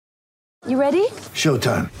You ready?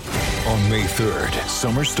 Showtime. On May 3rd,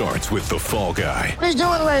 summer starts with The Fall Guy. Let's do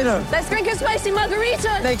it later. Let's drink a spicy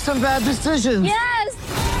margarita. Make some bad decisions. Yes.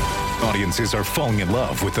 Audiences are falling in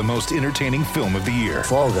love with the most entertaining film of the year.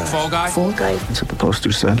 Fall Guy. Fall Guy? Fall guy. That's what the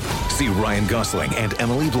poster said. See Ryan Gosling and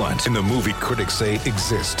Emily Blunt in the movie critics say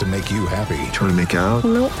exists to make you happy. Trying to make it out?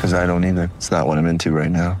 Nope. Because I don't either. It's not what I'm into right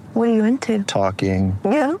now. What are you into? Talking.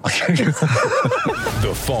 Yeah.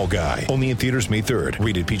 The Fall Guy. Only in theaters May 3rd.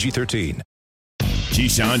 Rated PG-13.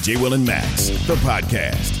 Keyshawn, J. Will, and Max, the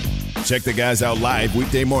podcast. Check the guys out live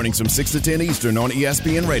weekday mornings from 6 to 10 Eastern on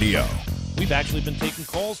ESPN Radio. We've actually been taking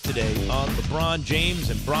calls today on LeBron James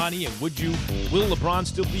and Bronny, and will LeBron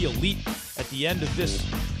still be elite at the end of this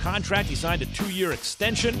contract? He signed a 2-year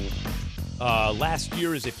extension. Last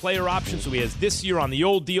year is a player option, so he has this year on the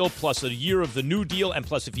old deal plus a year of the new deal, and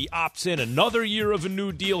plus if he opts in another year of a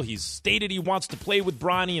new deal. He's stated he wants to play with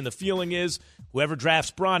Bronny, and the feeling is whoever drafts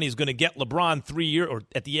Bronny is going to get LeBron 3 years, or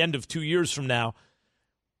at the end of 2 years from now.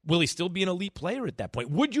 Will he still be an elite player at that point?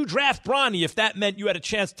 Would you draft Bronny if that meant you had a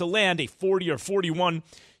chance to land a 40 or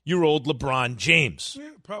 41-year-old LeBron James?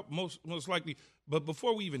 Yeah, most likely. But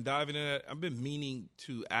before we even dive into that, I've been meaning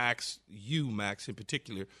to ask you, Max, in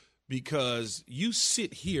particular, because you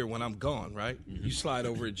sit here when I'm gone, right? Mm-hmm. You slide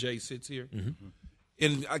over and Jay sits here. Mm-hmm.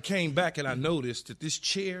 And I came back and I noticed that this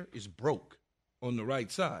chair is broke on the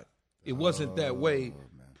right side. It wasn't that way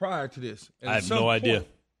prior to this. And I have no idea.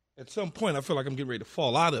 At some point, I feel like I'm getting ready to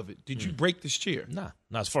fall out of it. Did you break this chair? Nah,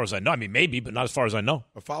 not as far as I know. I mean, maybe, but not as far as I know.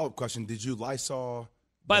 A follow-up question, did you Lysol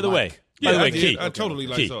By the way, Key. I totally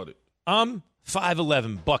Lysoled it. 5'11",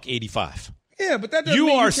 $185. Yeah, but that doesn't you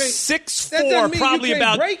mean are you can't, 6'4", probably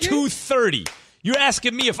about 230. You're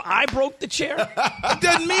asking me if I broke the chair? It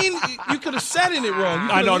doesn't mean you could have sat in it wrong.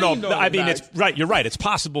 I know. I mean, it's right. You're right. It's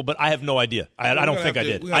possible, but I have no idea. I don't think I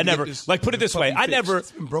did. I never, put it this way. I never.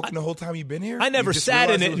 It's been broken the whole time you've been here? I never sat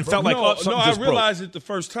in it and felt like, something just broke. I realized it the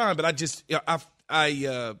first time, but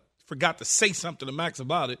I forgot to say something to Max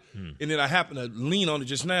about it, and then I happened to lean on it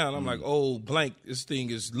just now, and I'm like, oh, blank, this thing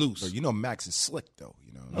is loose. So you know Max is slick, though.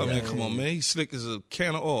 I mean, come on, man. He's slick as a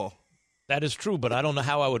can of oil. That is true, but I don't know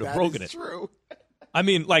how I would have broken it. That is true. I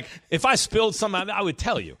mean, like, if I spilled something, I would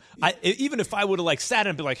tell you. Even if I would have, sat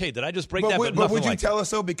in and be like, hey, did I just break that? But would you tell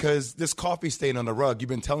us, though? Because this coffee stain on the rug, you've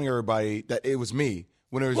been telling everybody that it was me.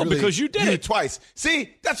 When it was really because you did it twice.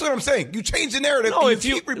 See, that's what I'm saying. You change the narrative. No, if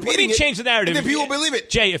you keep repeating it, change the narrative, then people believe it.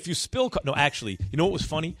 Jay, if you spill, no, actually, you know what was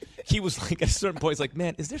funny? He was like, at a certain point, he's like,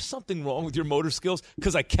 man, is there something wrong with your motor skills?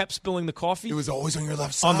 Because I kept spilling the coffee. It was always on your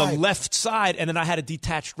left side. On the left side, and then I had a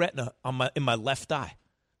detached retina in my left eye,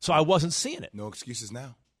 so I wasn't seeing it. No excuses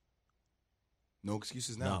now. No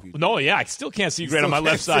excuses now. No, yeah, I still can't see great on my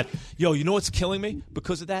left side. Yo, you know what's killing me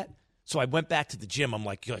because of that? So I went back to the gym. I'm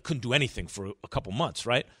like, I couldn't do anything for a couple months,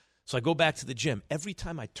 right? So I go back to the gym. Every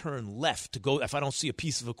time I turn left to go, if I don't see a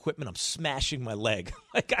piece of equipment, I'm smashing my leg.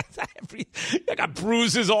 I got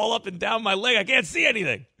bruises all up and down my leg. I can't see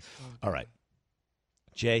anything. All right.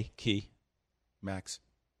 Jay, Key. Max.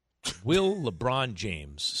 Will LeBron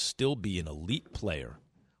James still be an elite player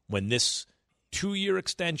when this 2-year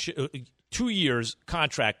extension, 2 years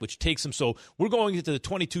contract, which takes him, so we're going into the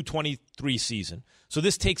 22-23 season. So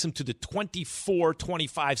this takes him to the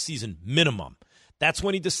 24-25 season minimum. That's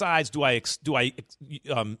when he decides, do I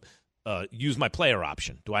use my player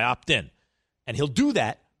option? Do I opt in? And he'll do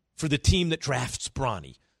that for the team that drafts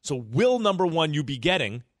Bronny. So will, number one, you be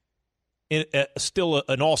getting still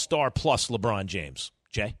an all-star plus LeBron James?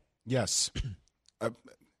 Jay? Yes.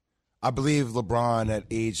 I believe LeBron at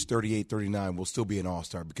age 38, 39 will still be an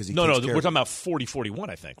all-star because he we're talking about 40, 41,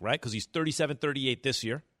 I think, right? Because he's 37, 38 this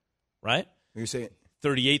year, right? You're saying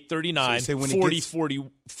 38, 39, so 40,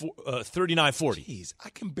 39, 40. Jeez, I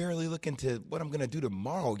can barely look into what I'm going to do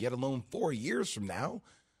tomorrow, yet alone 4 years from now.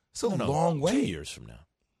 It's a long way. 2 years from now.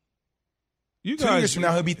 2 years from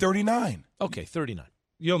now, he'll be 39. Okay, 39.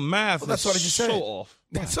 Your math that's what I just said. Off.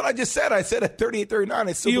 That's what I just said. I said at 38, 39,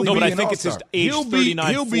 I still but I think all-star. it's his age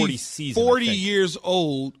 39, 40 season. 40 years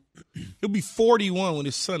old. He'll be 41 when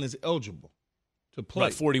his son is eligible to play.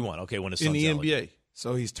 Right, 41. Okay, when his son's in the eligible. NBA.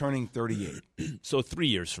 So he's turning 38. So 3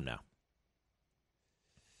 years from now.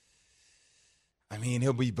 I mean,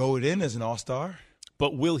 he'll be voted in as an all-star.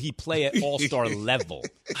 But will he play at all-star level?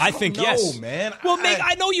 I think know, yes. Man. Well,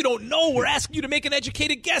 I know you don't know. We're asking you to make an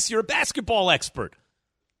educated guess. You're a basketball expert.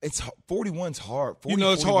 It's 41's hard.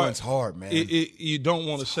 It's hard. It's hard, man. You don't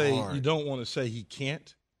want to say he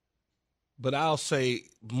can't. But I'll say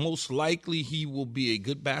most likely he will be a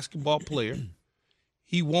good basketball player.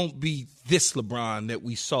 He won't be this LeBron that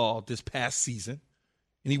we saw this past season,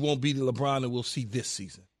 and he won't be the LeBron that we'll see this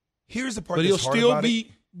season. Here's the part but that's hard about it.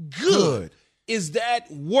 good. Is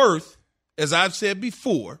that worth, as I've said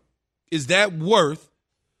before, is that worth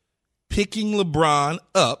picking LeBron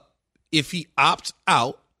up if he opts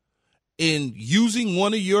out and using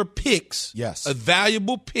one of your picks, yes, a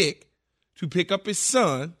valuable pick, to pick up his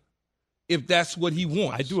son if that's what he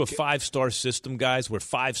wants? I do a 5-star system, guys, where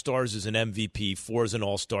 5 stars is an MVP, 4 is an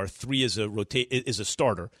all-star, 3 is a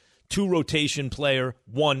starter, 2 rotation player,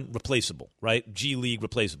 1 replaceable, right? G League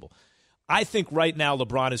replaceable. I think right now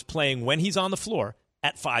LeBron is playing when he's on the floor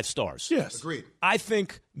at 5 stars. Yes. Agreed. I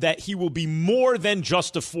think that he will be more than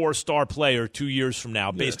just a 4-star player 2 years from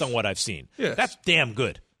now based on what I've seen. Yes. That's damn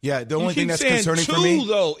good. Yeah, the only thing that's concerning two, for me,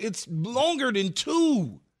 though, it's longer than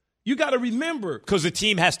 2. You got to remember, because the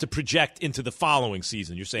team has to project into the following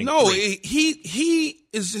season. You're saying no, 3.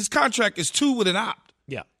 his contract is 2 with an opt.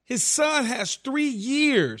 Yeah. His son has 3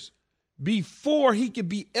 years before he could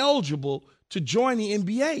be eligible to join the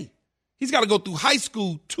NBA. He's got to go through high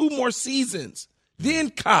school 2 more seasons, then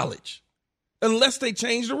college, unless they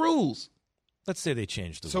change the rules. Let's say they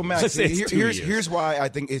changed the so rules. Max, Let's say it's 2 years. here's why I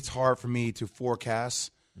think it's hard for me to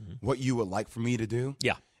forecast what you would like for me to do.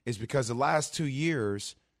 Yeah. Is because the last 2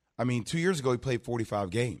 years, 2 years ago he played 45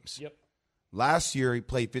 games. Yep. Last year he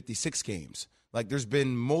played 56 games. Like, there's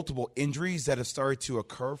been multiple injuries that have started to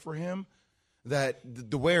occur for him, that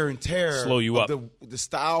the wear and tear, slow you up. The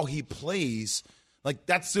style he plays. Like,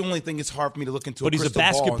 that's the only thing it's hard for me to look into. But he's a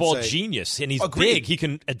basketball say, genius, and he's agreed. big. He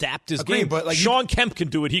can adapt his Agreed, game. but like Sean Kemp can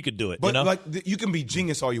do it. He could do it. But you know? you can be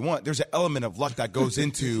genius all you want. There's an element of luck that goes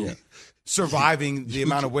into surviving the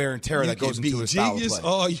amount of wear and tear that goes into his style of play. Genius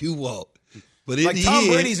all you want. But like Tom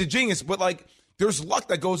Brady's a genius, but like there's luck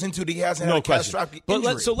that goes into it. He hasn't had a catastrophic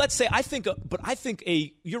injury. But let's say I think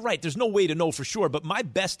you're right. There's no way to know for sure. But my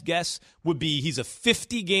best guess would be he's a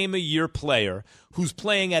 50-game-a-year player who's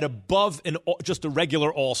playing at above just a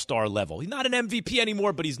regular all-star level. He's not an MVP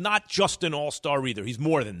anymore, but he's not just an all-star either. He's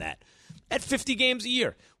more than that. At 50 games a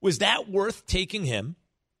year, was that worth taking him?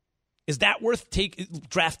 Is that worth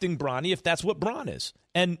drafting Bronny if that's what Bron is?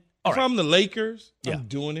 And if I'm the Lakers, Yeah. I'm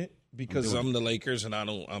doing it because I'm the Lakers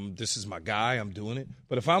and this is my guy. I'm doing it.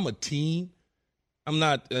 But if I'm a team, I'm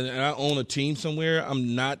not, and I own a team somewhere,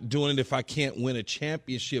 I'm not doing it if I can't win a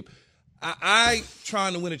championship. I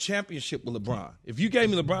trying to win a championship with LeBron. If you gave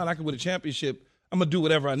me LeBron, I could win a championship. I'm going to do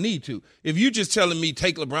whatever I need to. If you just telling me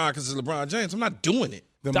take LeBron because it's LeBron James, I'm not doing it.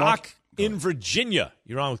 Doc in Virginia.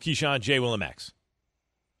 You're on with Keyshawn, J. Will, and Max.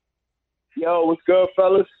 Yo, what's good,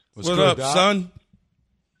 fellas? What's up, Doc? son?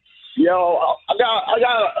 Yo, I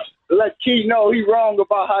gotta let Key know he wrong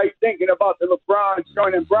about how he's thinking about the LeBron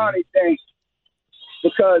joining Bronny thing,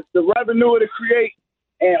 because the revenue it'll create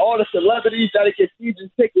and all the celebrities that get season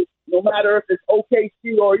tickets, no matter if it's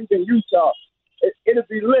OKC or even Utah, it'll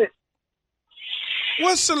be lit.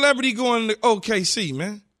 What celebrity going to OKC,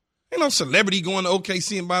 man? Ain't no celebrity going to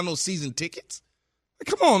OKC and buying no season tickets.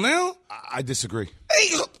 Like, come on now. I disagree.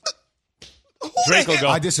 Hey, Drake will go.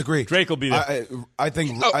 I disagree. Drake will be there. I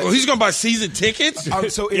think. he's going to buy season tickets?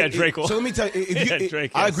 Drake will. So let me tell you.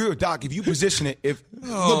 Drake, I yes. agree with Doc. If you position it,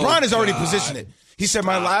 LeBron has already positioned it. He said,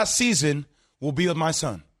 "My last season will be with my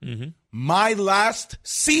son. Mm-hmm. My last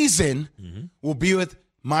season will be with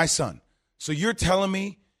my son." So you're telling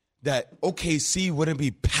me that OKC wouldn't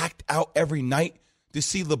be packed out every night to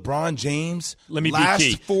see LeBron James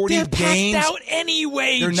last 40 They're games? packed out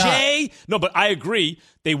anyway, They're Jay. No, but I agree.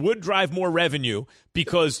 They would drive more revenue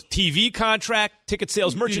because TV contract, ticket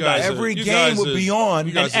sales, merchandise. Every game would be on.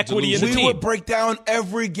 And equity in the we team. would break down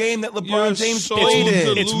every game that LeBron You're James so played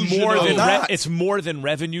in. delusional. It's more than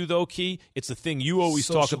revenue, though, Key. It's the thing you always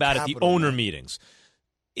Social talk about at the capital, owner man. meetings.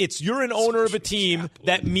 You're an owner of a team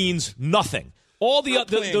that means nothing. All the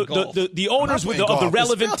owners of the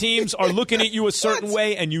relevant teams are looking at you a certain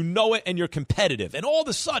way, and you know it, and you're competitive. And all of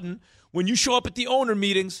a sudden, when you show up at the owner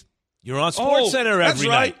meetings, you're on SportsCenter every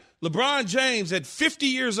night. LeBron James at 50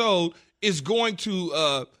 years old is going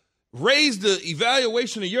to raise the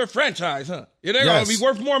evaluation of your franchise, huh? They're going to be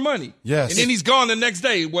worth more money. Yes. And then he's gone the next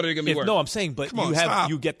day. What are they going to be worth? No, I'm saying, but Come on,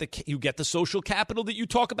 you get the social capital that you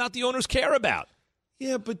talk about the owners care about.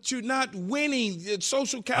 Yeah, but you're not winning.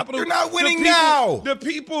 Social capital. You're not winning now. The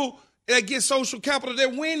people that get social capital, they're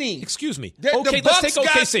winning. Excuse me. Okay, let's take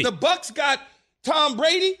OKC. The Bucks got Tom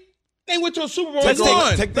Brady. They went to a Super Bowl. Let's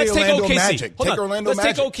run. Take the Let's take Orlando OKC. Magic. Hold Take on. Orlando Let's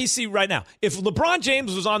Magic. take OKC right now. If LeBron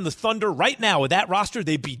James was on the Thunder right now with that roster,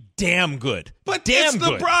 they'd be damn good. But damn it's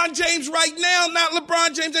good. LeBron James right now, not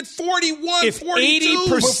LeBron James at 41, If 42.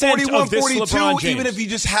 80% 41, of this 42, LeBron James. even if you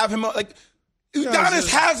just have him like guys Udonis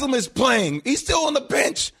Haslem is playing. He's still on the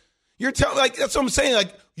bench. You're telling that's what I'm saying.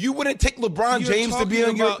 Like You wouldn't take LeBron James to be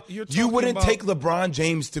on LeBron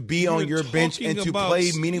James to be on your bench and to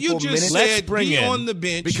play meaningful minutes. Let's bring in on the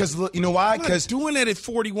bench because you know why? Because doing that at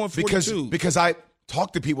 41, 42. Because I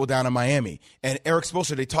talk to people down in Miami and Eric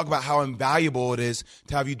Spoelstra, they talk about how invaluable it is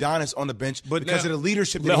to have Udonis on the bench because of the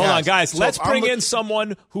leadership that he has. Hold on, guys. So let's bring in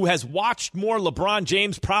someone who has watched more LeBron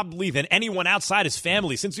James probably than anyone outside his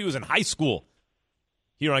family since he was in high school.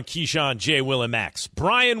 Here on Keyshawn, J. Will, and Max.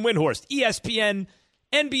 Brian Windhorst, ESPN,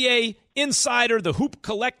 NBA Insider, the Hoop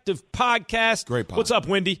Collective podcast. Great podcast. What's up,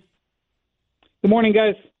 Windy? Good morning,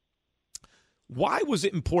 guys. Why was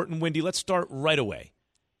it important, Windy? Let's start right away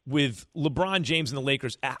with LeBron James and the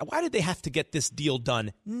Lakers. Why did they have to get this deal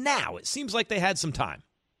done now? It seems like they had some time.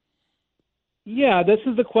 Yeah, this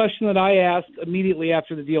is the question that I asked immediately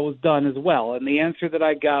after the deal was done as well. And the answer that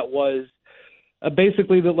I got was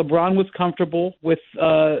basically that LeBron was comfortable with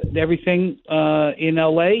everything in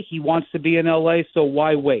L.A. He wants to be in L.A., so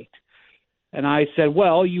why wait? And I said,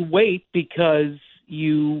 well, you wait because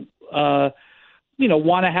you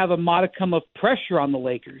want to have a modicum of pressure on the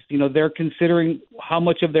Lakers. They're considering how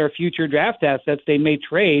much of their future draft assets they may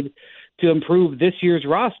trade to improve this year's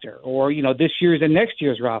roster or, this year's and next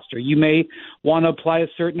year's roster. You may want to apply a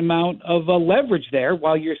certain amount of leverage there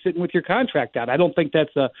while you're sitting with your contract out. I don't think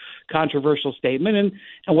that's a controversial statement.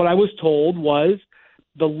 And what I was told was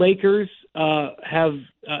the Lakers have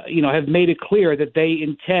made it clear that they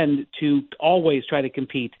intend to always try to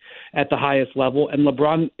compete at the highest level, and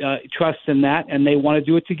LeBron trusts in that, and they want to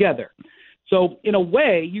do it together. So in a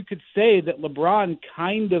way, you could say that LeBron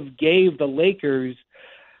kind of gave the Lakers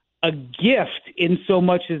a gift in so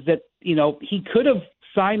much as that, he could have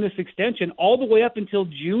signed this extension all the way up until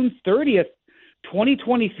June 30th,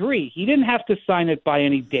 2023. He didn't have to sign it by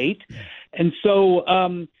any date. And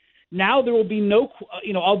so now there will be no,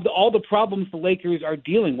 all the problems the Lakers are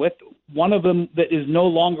dealing with. One of them that is no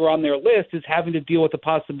longer on their list is having to deal with the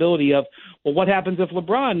possibility of, well, what happens if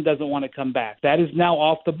LeBron doesn't want to come back? That is now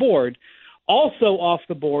off the board. Also off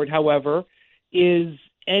the board, however, is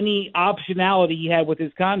any optionality he had with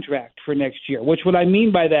his contract for next year, which what I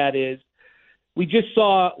mean by that is we just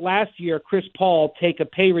saw last year Chris Paul take a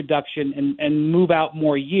pay reduction and move out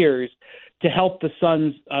more years to help the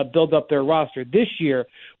Suns build up their roster. This year,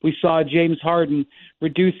 we saw James Harden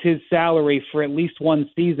reduce his salary for at least one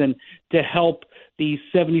season to help the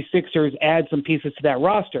 76ers add some pieces to that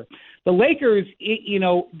roster. The Lakers,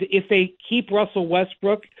 if they keep Russell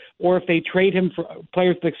Westbrook or if they trade him for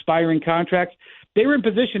players with expiring contracts, they were in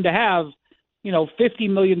position to have, $50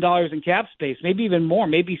 million in cap space, maybe even more,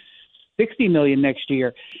 maybe $60 million next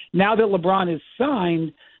year. Now that LeBron is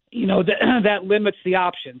signed, that limits the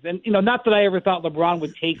options. And, not that I ever thought LeBron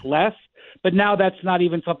would take less, but now that's not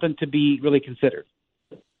even something to be really considered.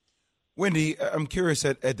 Wendy, I'm curious,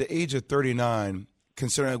 at the age of 39,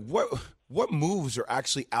 considering what moves are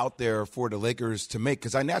actually out there for the Lakers to make?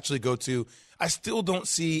 Because I naturally I still don't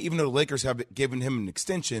see, even though the Lakers have given him an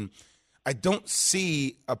extension, I don't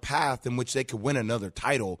see a path in which they could win another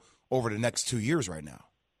title over the next 2 years right now.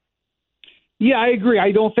 Yeah, I agree.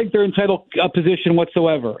 I don't think they're in title position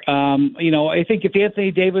whatsoever. I think if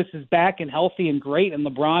Anthony Davis is back and healthy and great and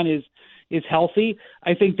LeBron is healthy,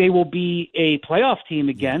 I think they will be a playoff team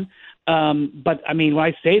again. But, when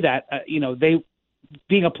I say that, they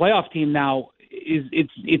being a playoff team now,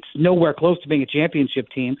 it's nowhere close to being a championship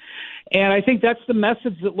team. And I think that's the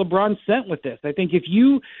message that LeBron sent with this. I think if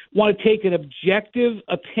you want to take an objective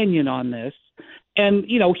opinion on this, and,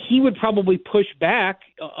 he would probably push back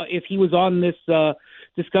if he was on this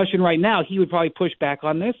discussion right now, he would probably push back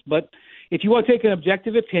on this. But if you want to take an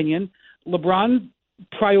objective opinion, LeBron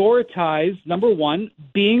prioritized, number one,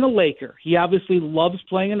 being a Laker. He obviously loves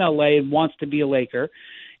playing in L.A. and wants to be a Laker.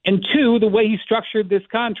 And two, the way he structured this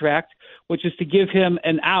contract, which is to give him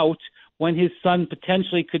an out when his son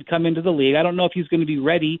potentially could come into the league. I don't know if he's going to be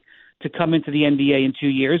ready to come into the NBA in 2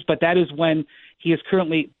 years, but that is when he is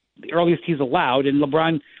currently the earliest he's allowed, and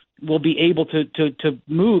LeBron will be able to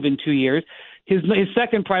move in 2 years. His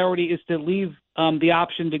second priority is to leave the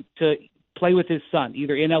option to play with his son,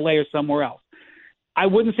 either in LA or somewhere else. I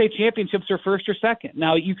wouldn't say championships are first or second.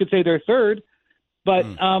 Now, you could say they're third, but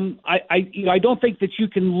I don't think that you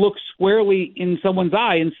can look squarely in someone's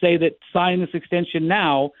eye and say that signing this extension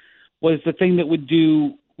now was the thing that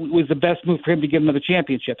was the best move for him to give him another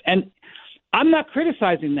championship. And I'm not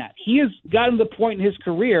criticizing that. He has gotten to the point in his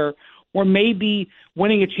career where maybe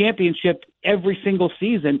winning a championship every single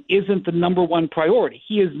season isn't the number one priority.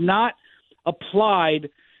 He has not applied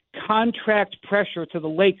contract pressure to the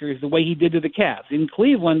Lakers the way he did to the Cavs. In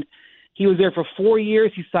Cleveland, he was there for 4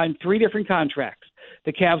 years. He signed 3 different contracts.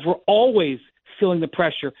 The Cavs were always feeling the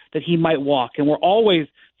pressure that he might walk, and were always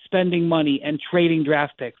spending money and trading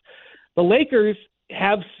draft picks. The Lakers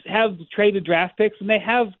have traded draft picks, and they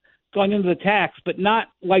have gone into the tax, but not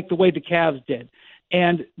like the way the Cavs did.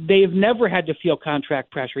 And they've never had to feel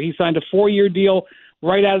contract pressure. He signed a 4-year deal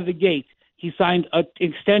right out of the gate. He signed an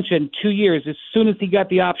extension 2 years as soon as he got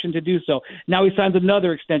the option to do so. Now he signs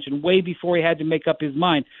another extension way before he had to make up his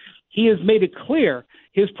mind. He has made it clear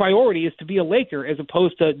his priority is to be a Laker as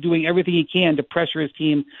opposed to doing everything he can to pressure his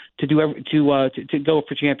team to go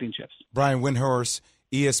for championships. Brian Windhorst,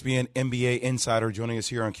 ESPN NBA insider, joining us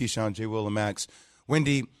here on Keyshawn, J. Will, and Max.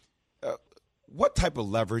 Wendy, what type of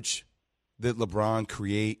leverage did LeBron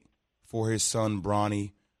create for his son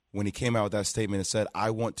Bronny when he came out with that statement and said, I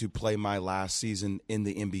want to play my last season in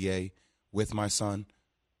the NBA with my son?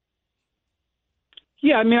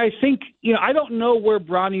 Yeah, I mean, I think, I don't know where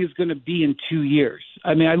Bronny is going to be in 2 years.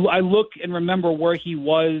 I mean, I look and remember where he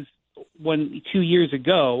was 2 years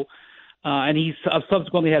ago, and he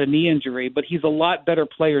subsequently had a knee injury, but he's a lot better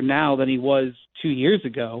player now than he was 2 years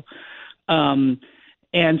ago. And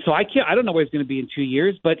so I don't know where he's going to be in 2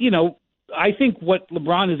 years, but, I think what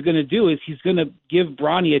LeBron is going to do is he's going to give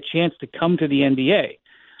Bronny a chance to come to the NBA.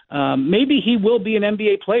 Maybe he will be an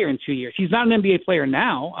NBA player in 2 years. He's not an NBA player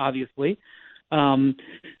now, obviously. I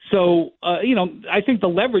think the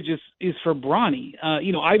leverage is for Bronny.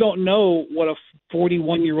 I don't know what a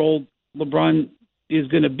 41-year-old LeBron is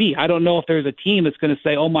going to be. I don't know if there's a team that's going to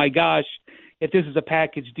say, oh, my gosh, if this is a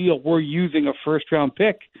package deal, we're using a first-round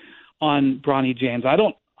pick on Bronny James. I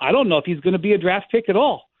don't know if he's going to be a draft pick at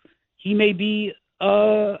all. He may be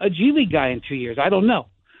a G League guy in 2 years. I don't know.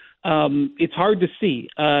 It's hard to see.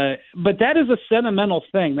 But that is a sentimental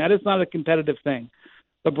thing. That is not a competitive thing.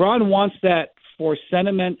 LeBron wants that for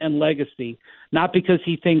sentiment and legacy, not because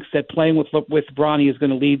he thinks that playing with Bronny is going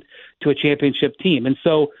to lead to a championship team. And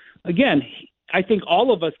so, again, I think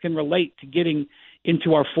all of us can relate to getting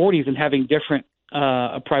into our 40s and having different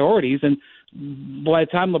priorities. And by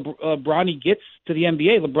the time Bronny gets to the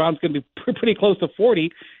NBA, LeBron's going to be pretty close to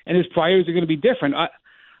 40, and his priorities are going to be different.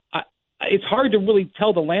 It's hard to really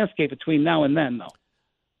tell the landscape between now and then, though.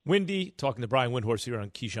 Wendy, talking to Brian Windhorst here on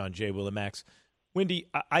Keyshawn, J. Will, and Max. Wendy,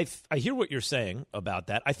 I hear what you're saying about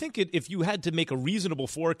that. I think if you had to make a reasonable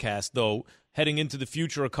forecast, though, heading into the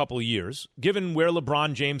future a couple of years, given where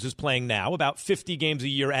LeBron James is playing now, about 50 games a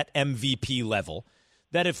year at MVP level,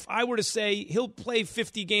 that if I were to say he'll play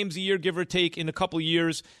 50 games a year, give or take, in a couple of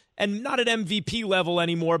years, and not at MVP level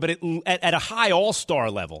anymore, but at a high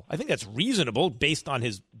all-star level, I think that's reasonable based on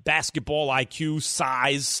his basketball IQ,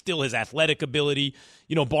 size, still his athletic ability,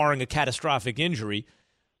 barring a catastrophic injury.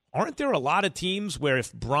 Aren't there a lot of teams where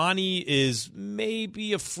if Bronny is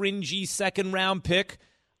maybe a fringy second-round pick,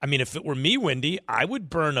 I mean, if it were me, Wendy, I would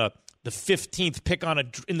burn the 15th pick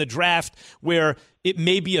in the draft where it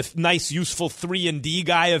may be a nice, useful 3-and-D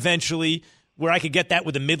guy eventually, where I could get that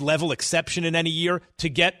with a mid-level exception in any year, to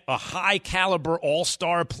get a high-caliber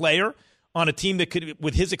all-star player on a team that could,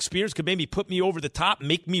 with his experience, could maybe put me over the top,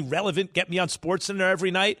 make me relevant, get me on SportsCenter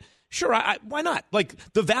every night. Sure, why not? Like,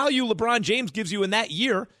 the value LeBron James gives you in that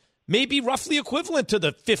year may be roughly equivalent to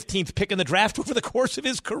the 15th pick in the draft over the course of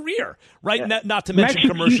his career, right? Yeah. Not to mention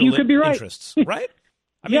commercial you could be right. interests, right?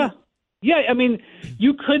 Yeah, I mean,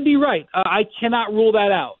 you could be right. I cannot rule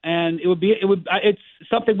that out, and it's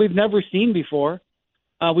something we've never seen before.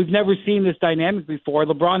 We've never seen this dynamic before.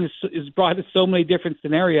 LeBron is brought to so many different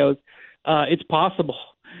scenarios. It's possible.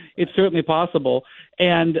 It's certainly possible.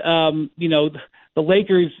 And the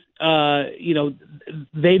Lakers,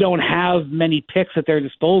 they don't have many picks at their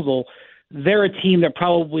disposal. They're a team that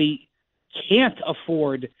probably can't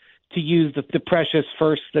afford to use the precious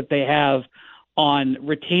first that they have on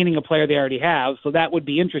retaining a player they already have. So that would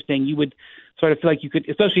be interesting. You would sort of feel like you could,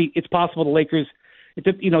 especially it's possible the Lakers,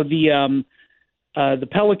 the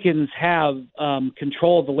Pelicans have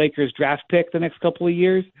control of the Lakers draft pick the next couple of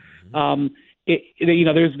years.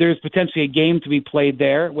 There's potentially a game to be played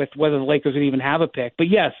there with whether the Lakers would even have a pick. But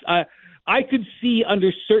yes, I could see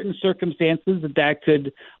under certain circumstances that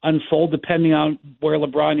could unfold depending on where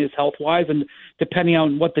LeBron is health-wise and depending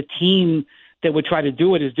on what the team that would try to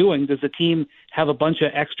do it is doing. Does the team have a bunch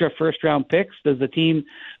of extra first-round picks? Does the team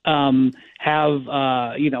have,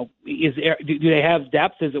 do they have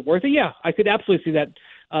depth? Is it worth it? Yeah, I could absolutely see that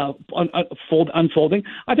unfolding.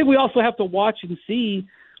 I think we also have to watch and see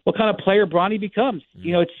what kind of player Bronny becomes.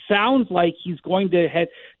 It sounds like he's going to head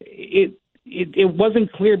it. It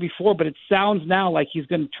wasn't clear before, but it sounds now like he's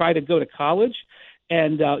going to try to go to college,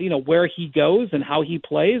 and where he goes and how he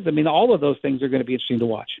plays. I mean, all of those things are going to be interesting to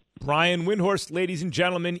watch. Brian Windhorst, ladies and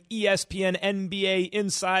gentlemen, ESPN NBA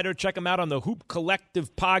insider. Check him out on the Hoop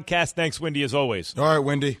Collective podcast. Thanks, Wendy, as always. All right,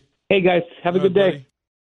 Wendy. Hey guys, have a good day. Buddy.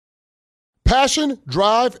 Passion,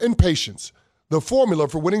 drive, and patience. The formula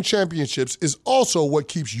for winning championships is also what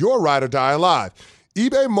keeps your ride or die alive.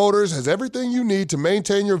 eBay Motors has everything you need to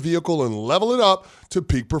maintain your vehicle and level it up to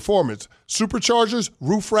peak performance. Superchargers,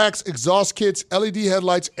 roof racks, exhaust kits, LED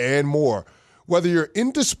headlights, and more. Whether you're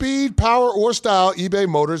into speed, power, or style, eBay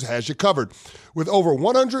Motors has you covered. With over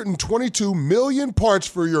 122 million parts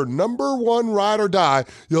for your number one ride or die,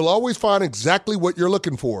 you'll always find exactly what you're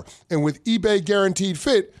looking for. And with eBay Guaranteed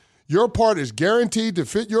Fit, your part is guaranteed to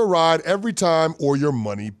fit your ride every time or your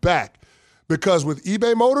money back. Because with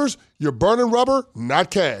eBay Motors, you're burning rubber, not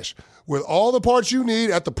cash. With all the parts you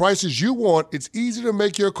need at the prices you want, it's easy to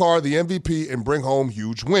make your car the MVP and bring home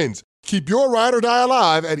huge wins. Keep your ride or die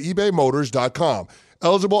alive at ebaymotors.com.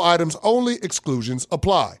 Eligible items only. Exclusions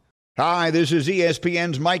apply. Hi, this is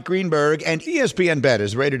ESPN's Mike Greenberg, and ESPN Bet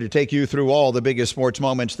is ready to take you through all the biggest sports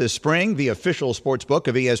moments this spring. The official sports book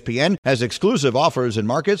of ESPN has exclusive offers and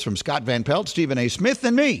markets from Scott Van Pelt, Stephen A. Smith,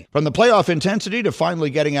 and me. From the playoff intensity to finally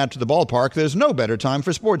getting out to the ballpark, there's no better time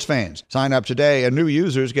for sports fans. Sign up today, and new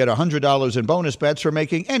users get $100 in bonus bets for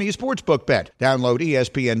making any sportsbook bet. Download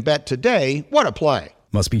ESPN Bet today. What a play.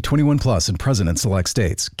 Must be 21 plus and present in select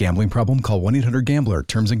states. Gambling problem? Call 1-800-GAMBLER.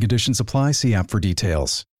 Terms and conditions apply. See app for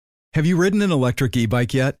details. Have you ridden an electric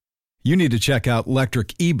e-bike yet? You need to check out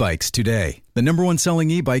Electric E-Bikes today, the number one selling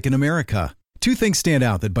e-bike in America. Two things stand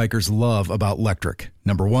out that bikers love about Electric.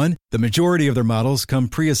 Number one, the majority of their models come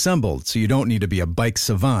pre-assembled, so you don't need to be a bike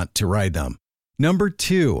savant to ride them. Number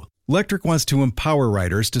two, Electric wants to empower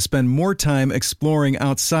riders to spend more time exploring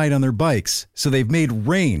outside on their bikes, so they've made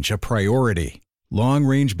range a priority.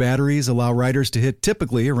 Long-range batteries allow riders to hit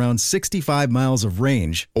typically around 65 miles of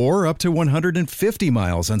range or up to 150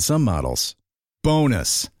 miles on some models.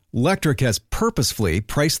 Bonus, Electric has purposefully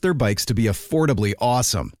priced their bikes to be affordably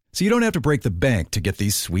awesome, so you don't have to break the bank to get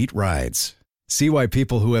these sweet rides. See why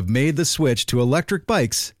people who have made the switch to electric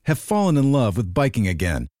bikes have fallen in love with biking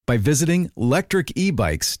again by visiting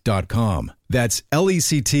lectricebikes.com. That's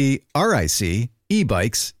LECTRIC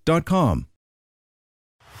ebikes.com.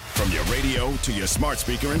 From your radio to your smart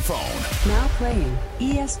speaker and phone. Now playing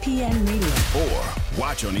ESPN Radio. Or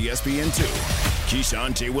watch on ESPN2.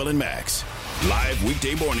 Keyshawn, J. Will, and Max. Live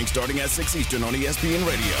weekday morning starting at 6 Eastern on ESPN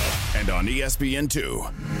Radio and on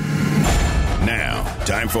ESPN2. Now,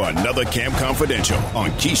 time for another Camp Confidential on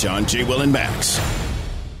Keyshawn, J. Will, and Max.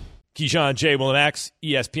 Keyshawn, J. Will, and Max,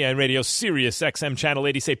 ESPN Radio, Sirius XM Channel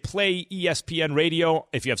 80. Say play ESPN Radio.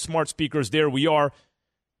 If you have smart speakers, there we are.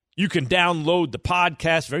 You can download the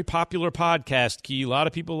podcast, very popular podcast, Key. A lot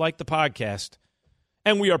of people like the podcast.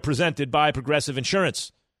 And we are presented by Progressive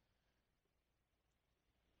Insurance.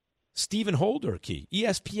 Stephen Holder, Key,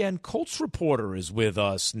 ESPN Colts reporter, is with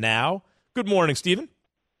us now. Good morning, Stephen.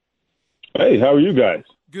 Hey, how are you guys?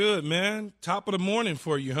 Good, man. Top of the morning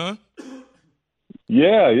for you, huh?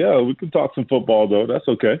 Yeah. We can talk some football, though. That's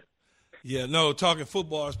okay. Yeah, no, talking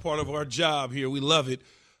football is part of our job here. We love it.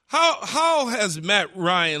 How has Matt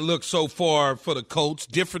Ryan looked so far for the Colts?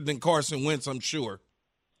 Different than Carson Wentz, I'm sure.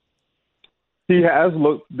 He has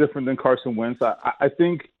looked different than Carson Wentz. I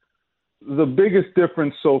think the biggest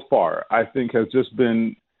difference so far, I think, has just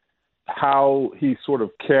been how he sort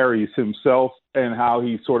of carries himself and how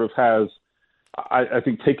he sort of has, I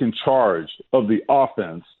think, taken charge of the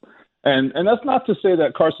offense. And that's not to say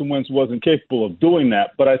that Carson Wentz wasn't capable of doing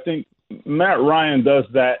that, but I think Matt Ryan does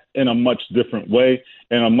that in a much different way,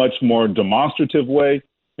 in a much more demonstrative way.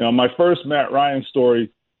 You know, my first Matt Ryan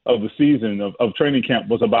story of the season of training camp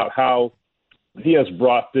was about how he has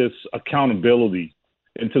brought this accountability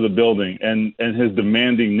into the building and his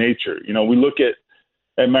demanding nature. You know, we look at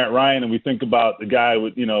Matt Ryan and we think about the guy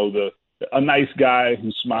with, you know, a nice guy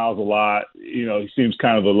who smiles a lot. You know, he seems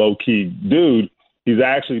kind of a low-key dude. He's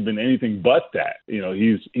actually been anything but that. You know,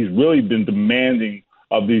 he's really been demanding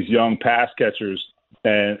of these young pass catchers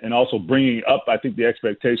and also bringing up, I think, the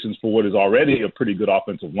expectations for what is already a pretty good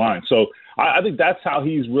offensive line. So I think that's how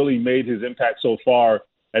he's really made his impact so far,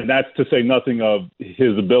 and that's to say nothing of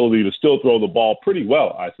his ability to still throw the ball pretty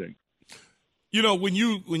well, I think. You know, when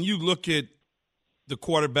you look at the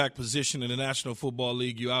quarterback position in the National Football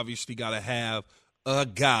League, you obviously got to have a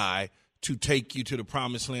guy to take you to the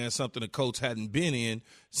promised land, something the Colts hadn't been in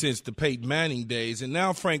since the Peyton Manning days. And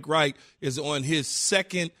now Frank Reich is on his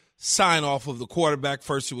second sign-off of the quarterback.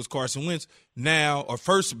 First it was Carson Wentz. Now, or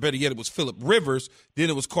first, better yet, it was Phillip Rivers.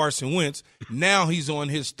 Then it was Carson Wentz. Now he's on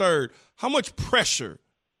his third. How much pressure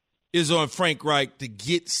is on Frank Reich to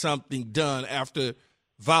get something done after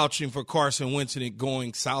vouching for Carson Wentz and it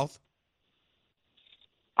going south?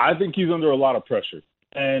 I think he's under a lot of pressure.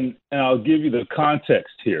 And I'll give you the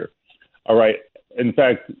context here. All right. In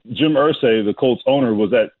fact, Jim Irsay, the Colts owner,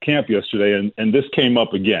 was at camp yesterday, and this came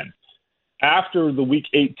up again. After the Week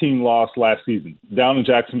 18 loss last season down in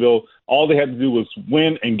Jacksonville, all they had to do was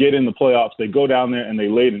win and get in the playoffs. They go down there and they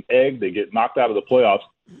laid an egg. They get knocked out of the playoffs.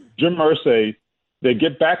 Jim Irsay, they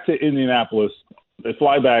get back to Indianapolis. They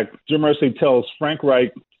fly back. Jim Irsay tells Frank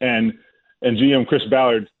Reich and GM Chris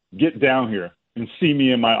Ballard, get down here and see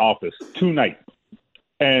me in my office tonight.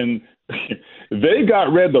 And they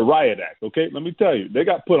got read the riot act, okay? Let me tell you, they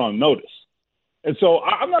got put on notice. And so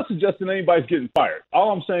I'm not suggesting anybody's getting fired.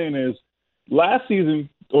 All I'm saying is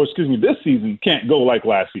this season can't go like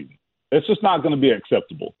last season. It's just not going to be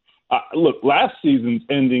acceptable. Look, last season's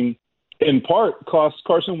ending in part cost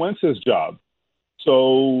Carson Wentz his job.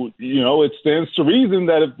 So, it stands to reason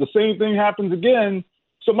that if the same thing happens again,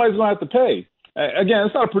 somebody's going to have to pay. Again,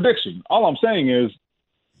 it's not a prediction. All I'm saying is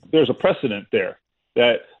there's a precedent there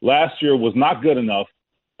that last year was not good enough,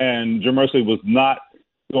 and Jim Irsay was not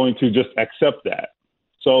going to just accept that.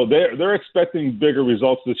 So they're expecting bigger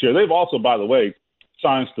results this year. They've also, by the way,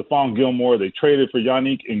 signed Stephon Gilmore. They traded for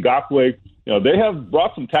Yannick Ngakoue. They have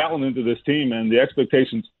brought some talent into this team, and the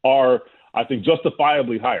expectations are, I think,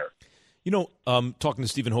 justifiably higher. Talking to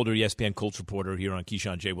Stephen Holder, ESPN Colts reporter here on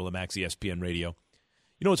Keyshawn J. Willimax, ESPN Radio.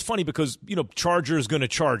 It's funny because, Charger's going to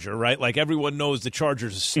Charger, right? Like everyone knows the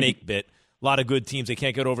Chargers a snake bit. A lot of good teams, they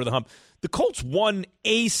can't get over the hump. The Colts won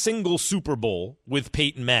a single Super Bowl with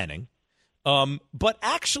Peyton Manning. But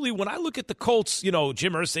actually, when I look at the Colts, Jim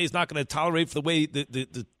Irsay is not going to tolerate for the way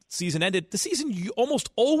the season ended. The season almost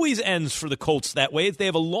always ends for the Colts that way. They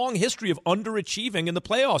have a long history of underachieving in the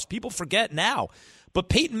playoffs. People forget now. But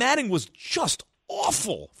Peyton Manning was just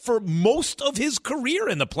awful for most of his career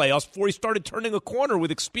in the playoffs before he started turning a corner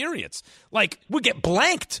with experience. Like, would get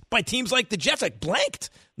blanked by teams like the Jets. Like, blanked.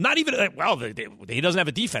 Not even, he doesn't have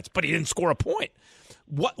a defense, but he didn't score a point.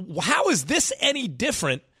 How is this any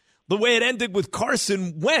different the way it ended with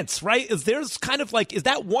Carson Wentz, right? Is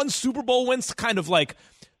that one Super Bowl win kind of like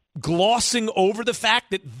glossing over the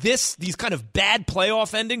fact that these kind of bad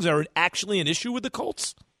playoff endings are actually an issue with the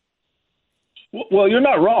Colts? Well, you're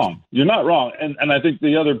not wrong. You're not wrong. And I think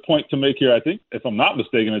the other point to make here, I think, if I'm not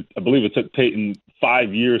mistaken, I believe it took Peyton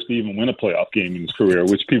 5 years to even win a playoff game in his career,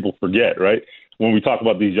 which people forget, right? When we talk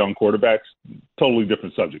about these young quarterbacks, totally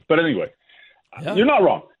different subject. But anyway, You're not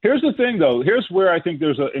wrong. Here's the thing, though. Here's where I think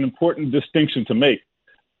there's an important distinction to make.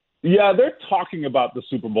 Yeah, they're talking about the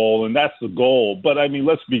Super Bowl, and that's the goal. But, I mean,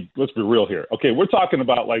 let's be real here. Okay, we're talking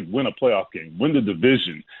about, win a playoff game, win the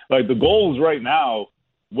division. The goals right now,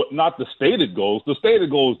 not the stated goals. The stated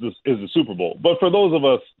goal is the Super Bowl. But for those of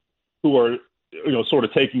us who are, sort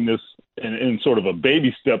of taking this in sort of a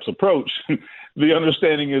baby steps approach, the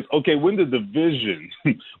understanding is, okay, win the division,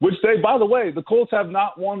 which by the way, the Colts have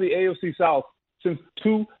not won the AFC South since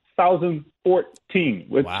 2014,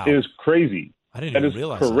 which is crazy. I didn't even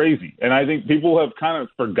realize that. Crazy. And I think people have kind of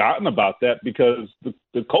forgotten about that because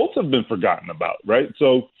the Colts have been forgotten about, right?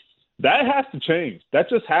 So that has to change. That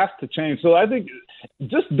just has to change. So I think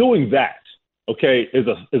just doing that, okay, is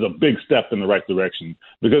a big step in the right direction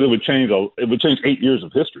because it would change 8 years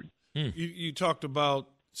of history. You talked about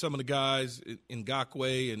some of the guys in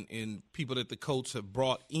Ngakoue and people that the Colts have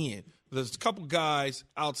brought in. There's a couple guys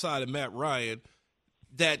outside of Matt Ryan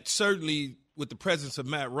that certainly, with the presence of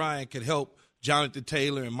Matt Ryan, could help Jonathan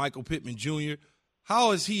Taylor and Michael Pittman Jr.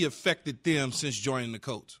 How has he affected them since joining the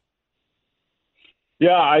Colts?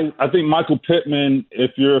 Yeah, I think Michael Pittman,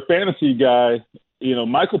 if you're a fantasy guy,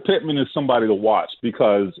 Michael Pittman is somebody to watch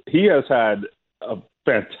because he has had a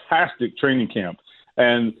fantastic training camp.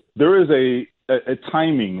 And there is a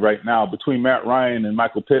timing right now between Matt Ryan and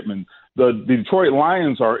Michael Pittman. The Detroit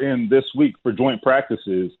Lions are in this week for joint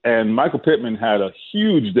practices, and Michael Pittman had a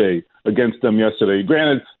huge day against them yesterday.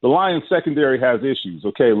 Granted, the Lions secondary has issues,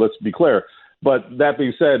 okay, let's be clear. But that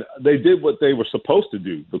being said, they did what they were supposed to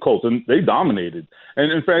do, the Colts, and they dominated.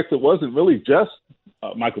 And, in fact, it wasn't really just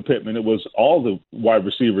Michael Pittman. It was all the wide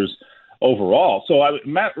receivers overall. So,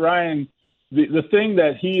 Matt Ryan, the thing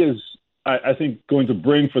that he is, I think, going to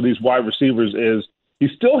bring for these wide receivers is he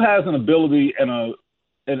still has an ability and a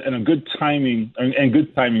good timing,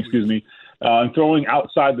 throwing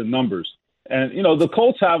outside the numbers. And, the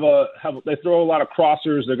Colts they throw a lot of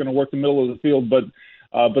crossers. They're going to work the middle of the field, but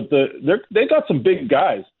they got some big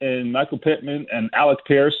guys in Michael Pittman and Alec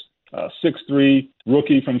Pierce, 6'3"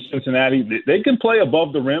 rookie from Cincinnati. They can play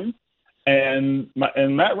above the rim, and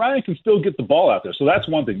Matt Ryan can still get the ball out there. So that's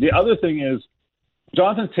one thing. The other thing is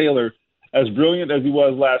Jonathan Taylor, as brilliant as he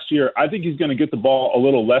was last year, I think he's going to get the ball a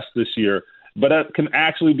little less this year, but that can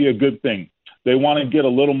actually be a good thing. They want to get a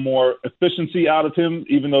little more efficiency out of him,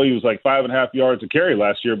 even though he was like 5.5 yards a carry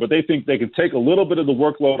last year. But they think they could take a little bit of the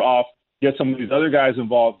workload off, get some of these other guys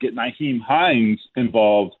involved, get Nyheim Hines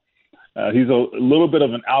involved. He's a little bit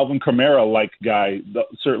of an Alvin Kamara-like guy,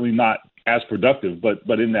 certainly not as productive,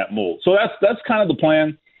 but in that mold. So that's kind of the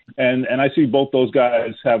plan, and I see both those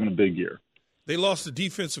guys having a big year. They lost the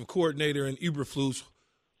defensive coordinator in Eberflus.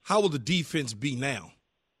 How will the defense be now?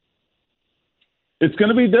 It's going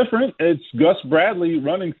to be different. It's Gus Bradley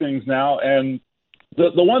running things now, and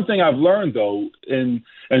the one thing I've learned, though, in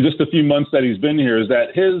just a few months that he's been here is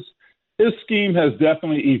that his scheme has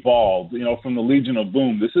definitely evolved, from the Legion of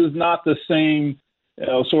Boom. This is not the same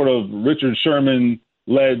sort of Richard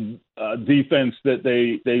Sherman-led defense that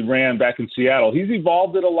they ran back in Seattle. He's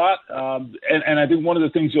evolved it a lot, and I think one of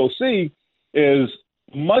the things you'll see is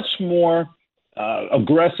much more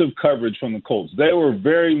aggressive coverage from the Colts. They were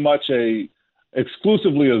very much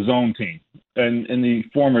exclusively a zone team in the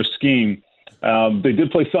former scheme. They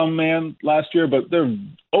did play some man last year, but they're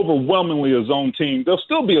overwhelmingly a zone team. They'll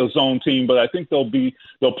still be a zone team, but I think they'll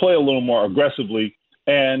play a little more aggressively,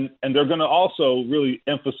 and they're going to also really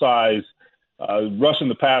emphasize rushing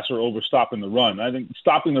the passer over stopping the run. I think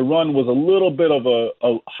stopping the run was a little bit of a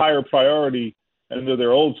higher priority under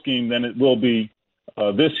their old scheme than it will be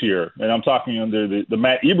this year, and I'm talking under the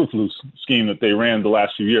Matt Eberflus scheme that they ran the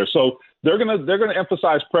last few years. So they're gonna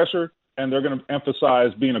emphasize pressure, and they're going to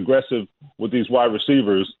emphasize being aggressive with these wide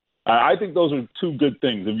receivers. I think those are two good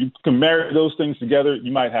things. If you can marry those things together,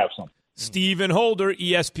 you might have something. Stephen Holder,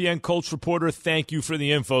 ESPN Colts reporter. Thank you for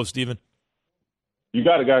the info, Stephen. You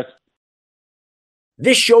got it, guys.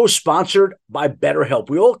 This show is sponsored by BetterHelp.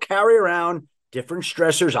 We all carry around different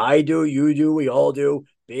stressors. I do, you do, we all do,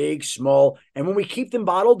 big, small. And when we keep them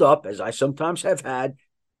bottled up, as I sometimes have had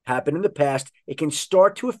happen in the past, it can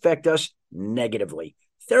start to affect us negatively.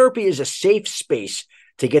 Therapy is a safe space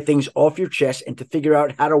to get things off your chest and to figure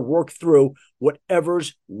out how to work through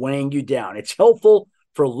whatever's weighing you down. It's helpful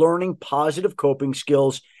for learning positive coping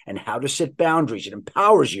skills and how to set boundaries. It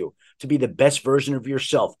empowers you to be the best version of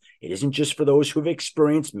yourself. It isn't just for those who've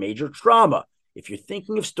experienced major trauma. If you're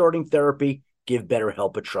thinking of starting therapy, give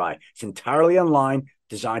BetterHelp a try. It's entirely online,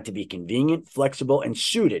 designed to be convenient, flexible, and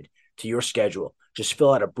suited to your schedule. Just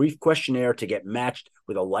fill out a brief questionnaire to get matched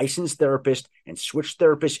with a licensed therapist and switch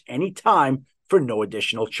therapists anytime for no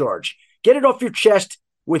additional charge. Get it off your chest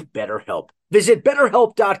with BetterHelp. Visit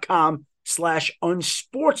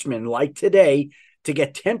BetterHelp.com/unsportsmanlike today to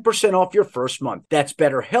get 10% off your first month. That's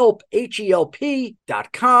BetterHelp,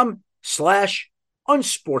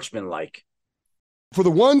 HELP.com/unsportsmanlike. For the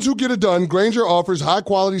ones who get it done, Grainger offers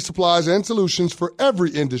high-quality supplies and solutions for every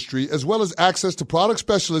industry, as well as access to product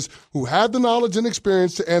specialists who have the knowledge and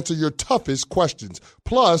experience to answer your toughest questions.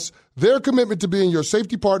 Plus, their commitment to being your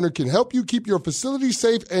safety partner can help you keep your facility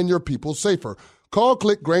safe and your people safer. Call,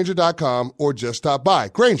 click Grainger.com, or just stop by.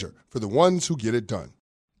 Grainger, for the ones who get it done.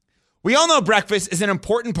 We all know breakfast is an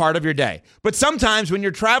important part of your day, but sometimes when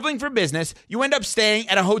you're traveling for business, you end up staying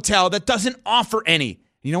at a hotel that doesn't offer any.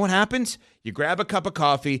 You know what happens? You grab a cup of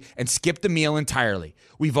coffee and skip the meal entirely.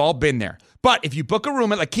 We've all been there. But if you book a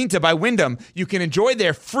room at La Quinta by Wyndham, you can enjoy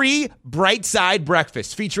their free Bright Side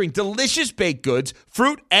breakfast featuring delicious baked goods,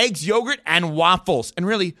 fruit, eggs, yogurt, and waffles. And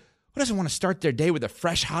really, who doesn't want to start their day with a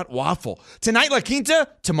fresh, hot waffle? Tonight, La Quinta,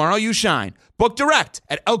 tomorrow you shine. Book direct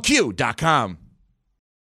at lq.com.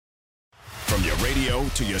 From your radio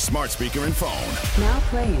to your smart speaker and phone. Now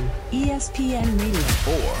playing ESPN Radio.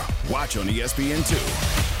 Or watch on ESPN2.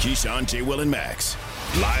 Keyshawn, J. Will, and Max.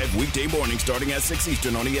 Live weekday morning starting at 6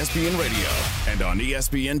 Eastern on ESPN Radio and on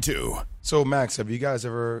ESPN2. So, Max, have you guys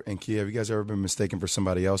ever been mistaken for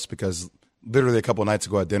somebody else? Because literally a couple of nights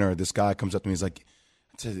ago at dinner, this guy comes up to me. He's like,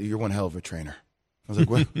 "You're one hell of a trainer." I was like,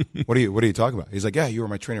 "What? What are you talking about?" He's like, "Yeah, you were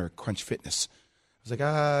my trainer at Crunch Fitness." I was like,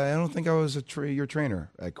 I don't think I was your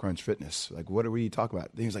trainer at Crunch Fitness. Like, what are you talking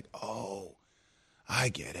about? Then he was like, "Oh, I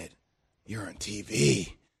get it. You're on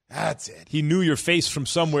TV. That's it." He knew your face from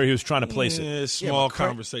somewhere. He was trying to place it. Small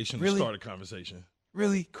conversation to start a conversation.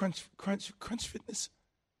 Really, Crunch Fitness.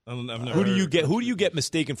 Who do you get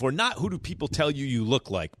mistaken for? Not who do people tell you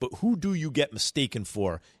look like, but who do you get mistaken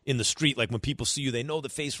for in the street? Like when people see you, they know the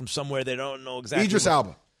face from somewhere. They don't know exactly. Idris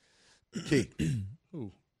Elba. Key.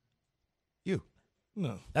 Who? You.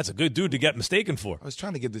 No, that's a good dude to get mistaken for. I was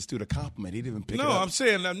trying to give this dude a compliment. He didn't even pick it up. No, I'm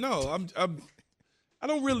saying no. I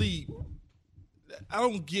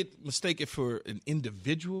don't get mistaken for an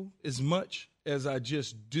individual as much as I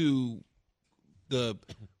just do the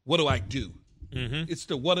what do I do? Mm-hmm. It's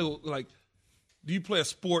the do you play a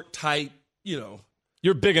sport type?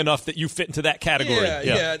 You're big enough that you fit into that category.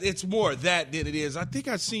 Yeah, it's more that than it is. I think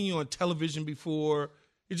I've seen you on television before.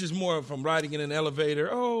 It's just more from riding in an elevator.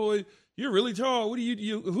 Oh, you're really tall.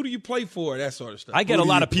 Who do you play for? That sort of stuff. I get a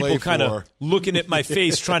lot of people kind of looking at my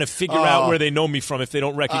face trying to figure out where they know me from if they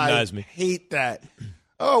don't recognize me. I hate that.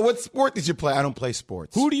 Oh, what sport did you play? I don't play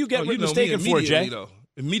sports. Who do you get mistaken for, Jay? Though.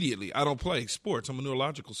 Immediately. I don't play sports. I'm a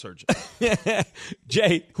neurological surgeon.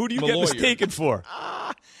 Jay, who do you get mistaken for?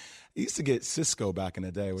 I used to get Cisco back in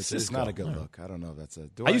the day, which is not a good look. I don't know if that's a...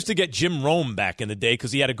 I used to get Jim Rome back in the day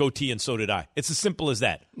because he had a goatee and so did I. It's as simple as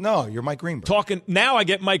that. No, you're Mike Greenberg. Now I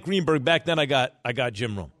get Mike Greenberg. Back then I got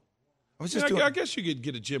Jim Rome. I guess you could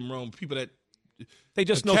get a Jim Rome. People that... They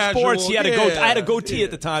just know sports. He had a goatee. I had a goatee at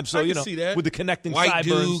the time, so with the connecting white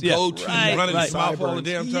sideburns. Dude, goatee, running his mouth all the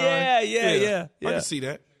damn time. Yeah. I can see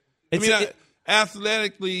that.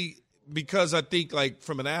 Athletically, because I think like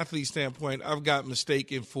from an athlete standpoint, I've got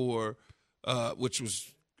mistaken for, which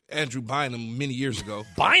was Andrew Bynum many years ago.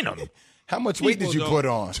 Bynum? How much weight did you put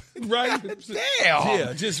on? Right? Damn.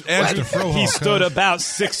 Yeah, just Andrew Frohawk. He stood about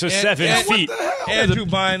 6 or 7 feet. Andrew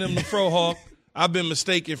Bynum, the Frohawk. I've been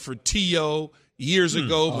mistaken for T.O. years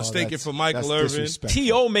ago, mistaken for Michael Irvin.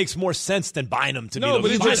 T.O. makes more sense than Bynum to me. No,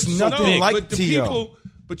 but it's just nothing like T.O.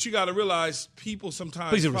 But you got to realize people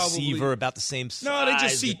sometimes he's a probably, receiver about the same size. No, they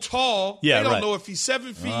just see tall. Yeah, they don't know if he's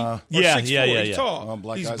 7 feet or 6'4". He's tall.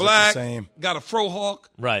 Black he's guys black. Are the same. Got a Frohawk.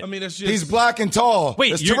 Right. I mean, that's just he's black and tall.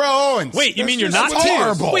 Wait, that's Terrell Owens. Wait, you mean you're not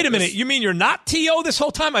T.O.? Wait a minute. You mean you're not T.O. this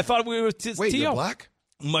whole time? I thought we were T.O. Wait, you're black?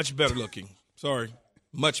 Much better looking. Sorry.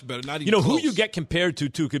 Much better. Not even You know, close. who you get compared to,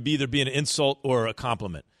 too, could be either be an insult or a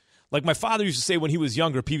compliment. Like my father used to say when he was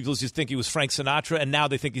younger, people used to think he was Frank Sinatra, and now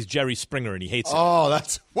they think he's Jerry Springer, and he hates it. Oh,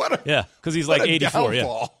 that's because he's like 84.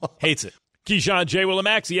 Downfall. Yeah, hates it. Keyshawn, J. Will and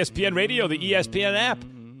Max, ESPN Radio, the ESPN app.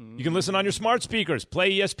 You can listen on your smart speakers.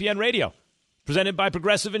 Play ESPN Radio. Presented by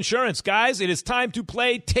Progressive Insurance. Guys, it is time to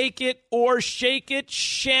play Take It or Shake It.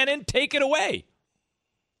 Shannon, take it away.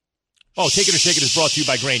 Oh, Take It or Shake It is brought to you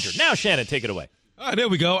by Grainger. Now, Shannon, take it away. All right, there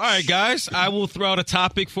we go. All right, guys, I will throw out a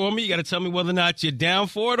topic for me. You got to tell me whether or not you're down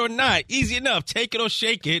for it or not. Easy enough. Take it or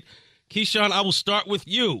shake it. Keyshawn, I will start with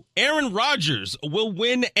you. Aaron Rodgers will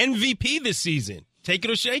win MVP this season. Take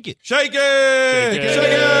it or shake it. Shake it! Shake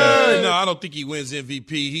it! No, I don't think he wins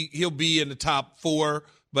MVP. He'll be in the top 4,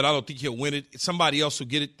 but I don't think he'll win it. Somebody else will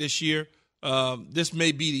get it this year. This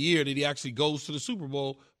may be the year that he actually goes to the Super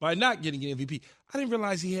Bowl by not getting an MVP. I didn't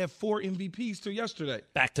realize he had 4 MVPs till yesterday.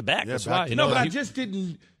 Back to back. That's why. why. I just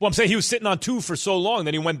didn't. Well, I'm saying he was sitting on 2 for so long,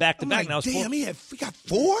 then he went back to back. Now it's 4. Damn, he got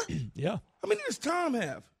 4? Yeah. How many does Tom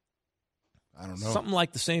have? I don't know. Something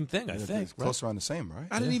like the same thing, I think. It's close around the same, right?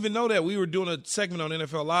 I didn't even know that. We were doing a segment on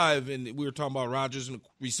NFL Live, and we were talking about Rodgers and the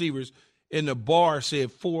receivers, and the bar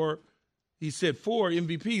said 4. He said 4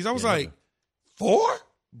 MVPs. I was like, 4?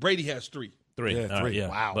 Brady has 3. 3. Yeah, 3. Yeah.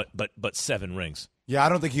 Wow. But 7 rings. Yeah, I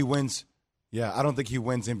don't think he wins. Yeah, I don't think he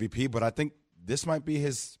wins MVP, but I think this might be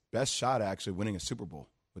his best shot at actually winning a Super Bowl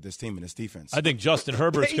with this team and this defense. I think Justin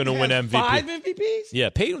Herbert's going to win MVP. 5 MVPs? Yeah,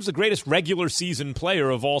 Peyton's the greatest regular season player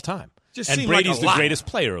of all time. And like Brady's the greatest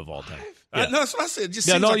player of all time. Yeah. No, that's what I said. Just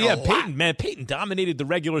seems like a lot. Peyton dominated the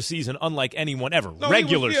regular season unlike anyone ever. No,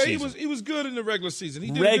 season. He was good in the regular season.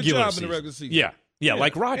 He did a good job in the regular season. Yeah,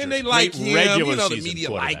 like Rodgers. And they like him. Regular You know, the season media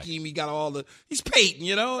quarterback. like him. He got all the – he's Peyton,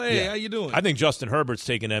 you know. Hey, how you doing? I think Justin Herbert's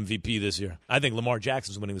taking MVP this year. I think Lamar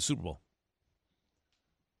Jackson's winning the Super Bowl.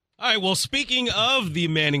 All right, well, speaking of the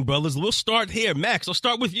Manning brothers, we'll start here. Max, I'll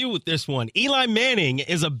start with you with this one. Eli Manning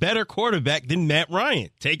is a better quarterback than Matt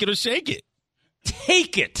Ryan. Take it or shake it.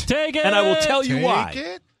 Take it. Take it. And I will tell you Take why.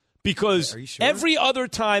 it. Because Are you sure? every other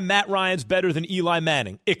time Matt Ryan's better than Eli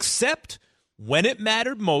Manning, except when it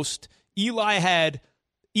mattered most, Eli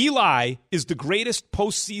is the greatest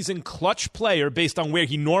postseason clutch player based on where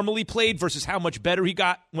he normally played versus how much better he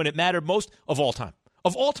got when it mattered most of all time.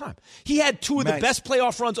 Of all time. He had 2 of the best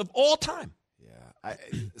playoff runs of all time.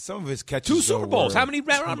 Some of his catches. 2 Super Bowls. How many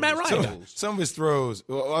Matt Ryan got? Some of his throws.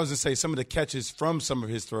 Well, I was going to say some of the catches from some of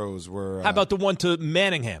his throws were. How about the one to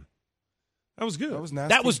Manningham? That was good. That was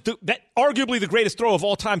nasty. That was arguably the greatest throw of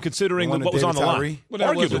all time, considering what was on the line.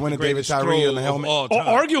 Arguably the one of David Tyree on the helmet.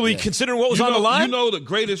 Arguably, considering what was on the line. You know the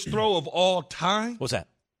greatest throw of all time? What's that?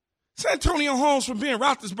 Santonio Holmes from Ben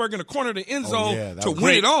Roethlisberger in the corner of the end zone to win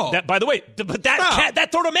great. it all. By the way, but that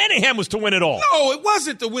throw to Manningham was to win it all. No, it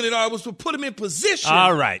wasn't to win it all. It was to put him in position.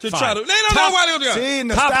 All right, to fine. try to. They don't know why they See,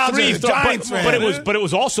 top 3 Giants but it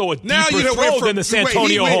was also a deeper throw than the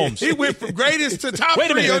Santonio Holmes. He went from greatest to top 3.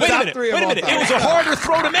 Wait a minute. It was a harder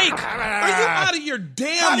throw to make. Are you out of your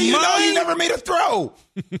damn How do you mind? know he never made a throw?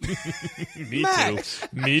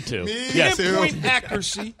 Me too. Pinpoint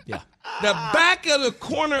accuracy. Yeah. the back of the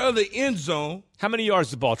corner of the end zone. How many yards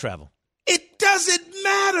did the ball travel? It doesn't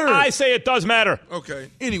matter. I say it does matter. Okay.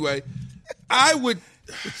 Anyway, I would.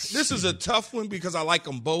 This is a tough one because I like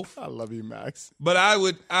them both. I love you, Max. But I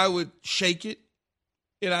would shake it,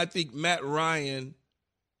 and I think Matt Ryan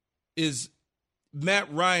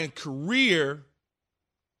career,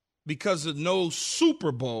 because of no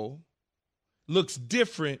Super Bowl, looks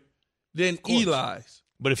different than Eli's.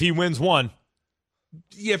 But if he wins one,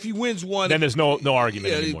 yeah, if he wins one, then there's no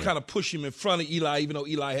argument Yeah, anymore. they kind of push him in front of Eli, even though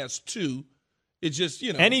Eli has two. It's just,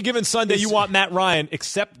 any given Sunday you want Matt Ryan,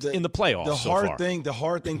 except in the playoffs. The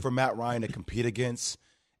hard thing for Matt Ryan to compete against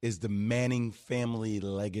is the Manning family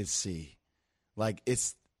legacy. Like,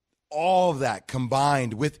 it's all of that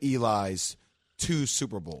combined with Eli's 2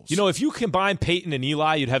 Super Bowls. If you combine Peyton and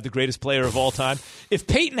Eli, you'd have the greatest player of all time. If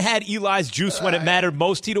Peyton had Eli's juice when it mattered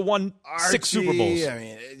most, he'd have won 6 Super Bowls. I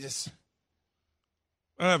mean,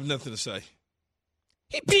 I have nothing to say.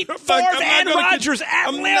 He beat Favre and Rodgers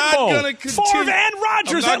at Lambeau. Favre and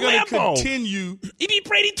Rodgers at Lambeau. Continue. He beat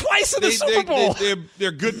Brady twice in the Super Bowl.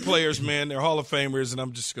 They're good players, man. They're Hall of Famers, and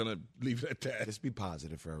I'm just going to leave it at that. Just be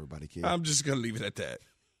positive for everybody, kid. I'm just going to leave it at that.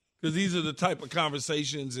 Because these are the type of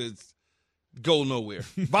conversations that go nowhere.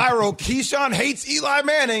 Viral, Keyshawn hates Eli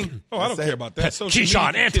Manning. Oh, I don't care about that.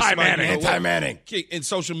 Keyshawn, anti-Manning. Anti-Manning. And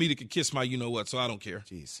social media can kiss my you-know-what, so I don't care.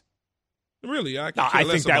 Jeez. Really, I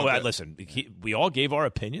think that. Listen, we all gave our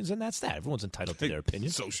opinions, and that's that. Everyone's entitled to their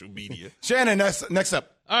opinion. Social media. Shannon, next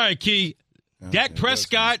up. All right, Key. Dak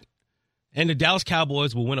Prescott and the Dallas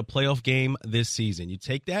Cowboys will win a playoff game this season. You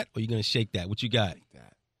take that, or you going to shake that? What you got?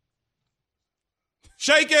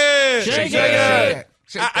 Shake it! Shake it!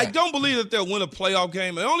 I don't believe that they'll win a playoff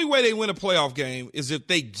game. The only way they win a playoff game is if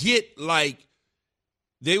they get,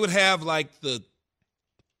 they would have, the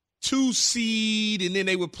 2 seed, and then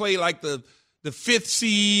they would play, the 5th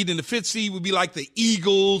seed, and the 5th seed would be like the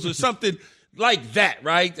Eagles or something like that,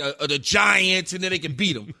 right? Or the Giants, and then they can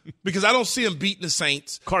beat them. Because I don't see them beating the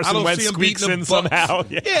Saints. Carson Wentz squeaks in somehow.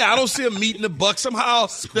 Yeah, I don't see them meeting the Bucks. Somehow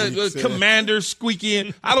the Commanders squeak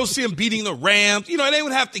in. I don't see them beating the Rams. They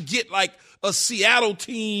would have to get, a Seattle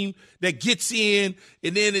team that gets in,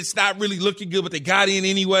 and then it's not really looking good, but they got in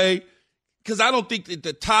anyway. Because I don't think at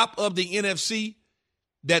the top of the NFC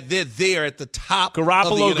that they're there at the top.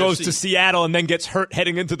 Garoppolo of the goes NFC. to Seattle and then gets hurt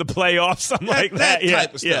heading into the playoffs, something like that.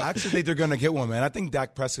 Type of stuff. I actually think they're going to get one, man. I think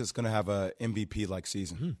Dak Prescott's going to have a MVP-like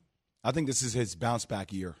season. I think this is his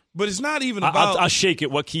bounce-back year. But it's not even about – I'll shake it,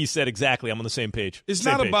 what Key said exactly. I'm on the same page. It's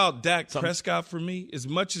not about Dak Prescott for me as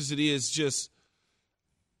much as it is just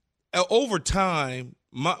over time,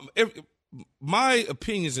 my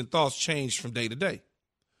opinions and thoughts change from day to day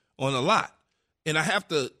on a lot. And I have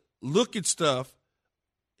to look at stuff,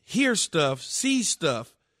 hear stuff, see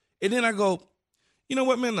stuff, and then I go, you know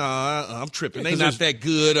what, man? Nah, I'm tripping. They're not that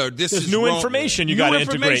good, or this is new wrong. information you got to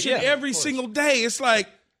integrate. New information every single day. It's like,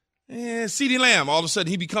 CeeDee Lamb, all of a sudden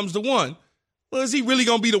he becomes the one. Well, is he really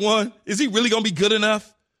going to be the one? Is he really going to be good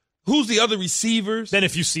enough? Who's the other receivers? Then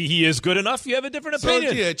if you see he is good enough, you have a different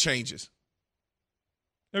opinion. So, yeah, it changes.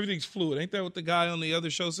 Everything's fluid. Ain't that what the guy on the other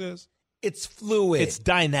show says? It's fluid. It's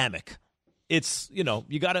dynamic. It's, you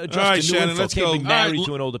got to adjust All right, to new Shannon, info. let's Can't go. be married All right,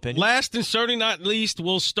 to an old opinion. Last and certainly not least,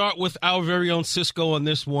 we'll start with our very own Cisco on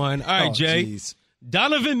this one. All right, Jay. Geez.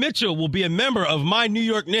 Donovan Mitchell will be a member of my New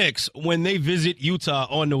York Knicks when they visit Utah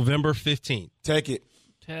on November 15th. Take it.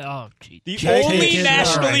 The only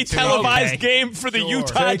nationally televised game for the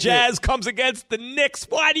Utah Jazz comes against the Knicks.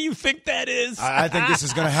 Why do you think that is? I think this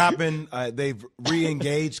is going to happen. They've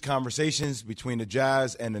re-engaged conversations between the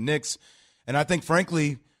Jazz and the Knicks. And I think,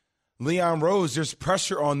 frankly, Leon Rose, there's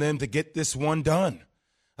pressure on them to get this one done.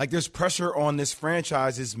 There's pressure on this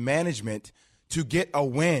franchise's management to get a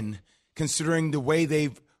win, considering the way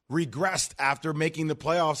they've regressed after making the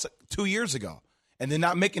playoffs 2 years ago and then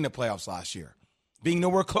not making the playoffs last year, being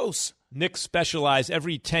nowhere close. Knicks specialize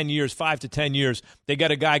every 10 years, 5 to 10 years. They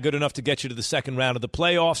got a guy good enough to get you to the second round of the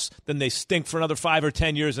playoffs. Then they stink for another 5 or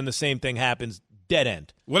 10 years, and the same thing happens. Dead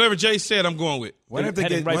end. Whatever Jay said, I'm going with. When if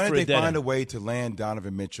they find a way to land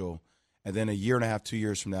Donovan Mitchell, and then a year and a half, 2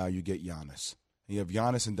 years from now, you get Giannis. You have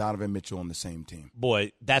Giannis and Donovan Mitchell on the same team.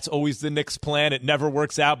 Boy, that's always the Knicks' plan. It never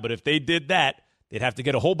works out, but if they did that, they'd have to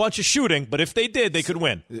get a whole bunch of shooting. But if they did, they could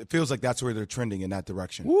win. It feels like that's where they're trending in that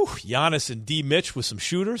direction. Woo, Giannis and D. Mitch with some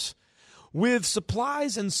shooters. With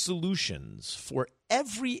supplies and solutions for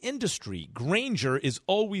every industry, Grainger is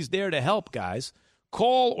always there to help, guys.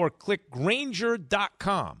 Call or click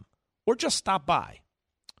Grainger.com or just stop by.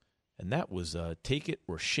 And that was Take It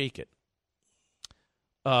or Shake It.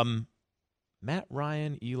 Matt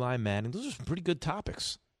Ryan, Eli Manning, those are some pretty good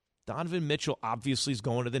topics. Donovan Mitchell obviously is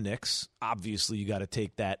going to the Knicks. Obviously, you got to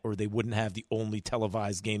take that, or they wouldn't have the only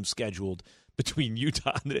televised game scheduled between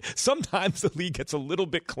Utah and the. Sometimes the league gets a little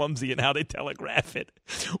bit clumsy in how they telegraph it.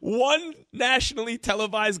 One nationally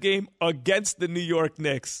televised game against the New York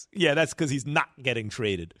Knicks. Yeah, that's because he's not getting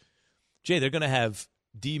traded. Jay, they're going to have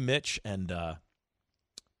D. Mitch and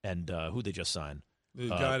who they just signed? The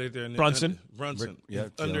guy that they're Brunson.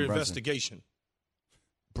 Under investigation.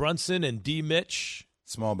 Brunson and D. Mitch.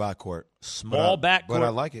 Small backcourt. Backcourt. But I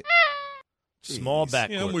like it. Small backcourt.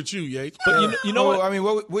 Yeah, I'm with you, Yates. But you know what? I mean,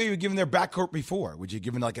 what were you giving their backcourt before? Would you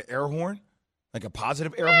give them like an air horn? Like a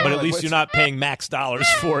positive air horn? But at least you're not paying max dollars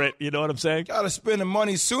for it. You know what I'm saying? Got to spend the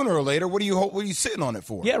money sooner or later. What are you sitting on it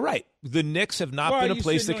for? Yeah, right. The Knicks have not been a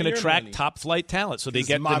place that can attract top flight talent, so they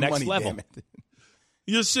get the next level.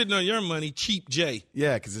 You're sitting on your money, cheap Jay.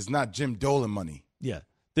 Yeah, because it's not Jim Dolan money. Yeah,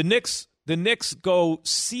 the Knicks go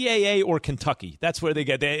CAA or Kentucky. That's where they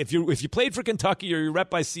get. If you played for Kentucky or you're rep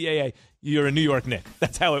by CAA, you're a New York Knick.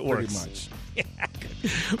 That's how it works. Pretty much. Yeah.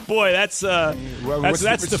 Boy, that's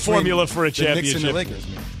the formula for a championship. The Knicks and the Lakers,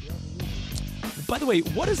 man. By the way,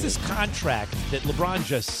 what does this contract that LeBron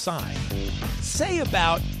just signed say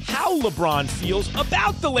about how LeBron feels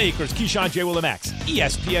about the Lakers? Keyshawn, J. Will, and Max,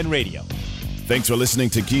 ESPN Radio. Thanks for listening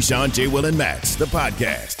to Keyshawn, J. Will, and Max, the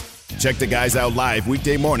podcast. Check the guys out live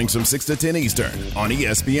weekday mornings from 6 to 10 Eastern on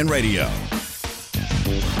ESPN Radio.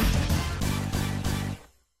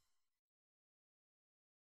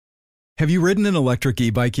 Have you ridden an electric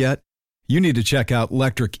e-bike yet? You need to check out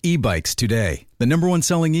Electric E-Bikes today, the #1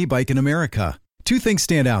 selling e-bike in America. Two things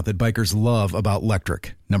stand out that bikers love about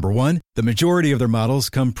Electric. Number one, the majority of their models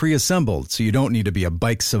come pre-assembled, so you don't need to be a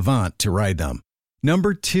bike savant to ride them.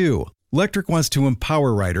 Number two, Electric wants to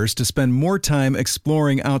empower riders to spend more time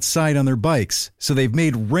exploring outside on their bikes, so they've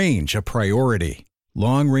made range a priority.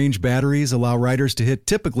 Long-range batteries allow riders to hit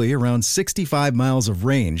typically around 65 miles of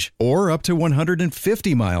range, or up to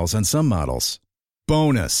 150 miles on some models.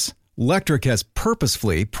 Bonus, Electric has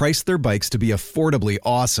purposefully priced their bikes to be affordably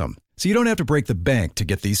awesome, so you don't have to break the bank to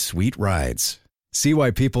get these sweet rides. See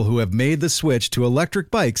why people who have made the switch to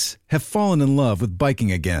electric bikes have fallen in love with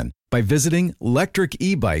biking again by visiting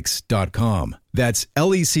lectricebikes.com. That's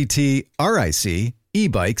LECTRIC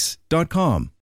ebikes.com.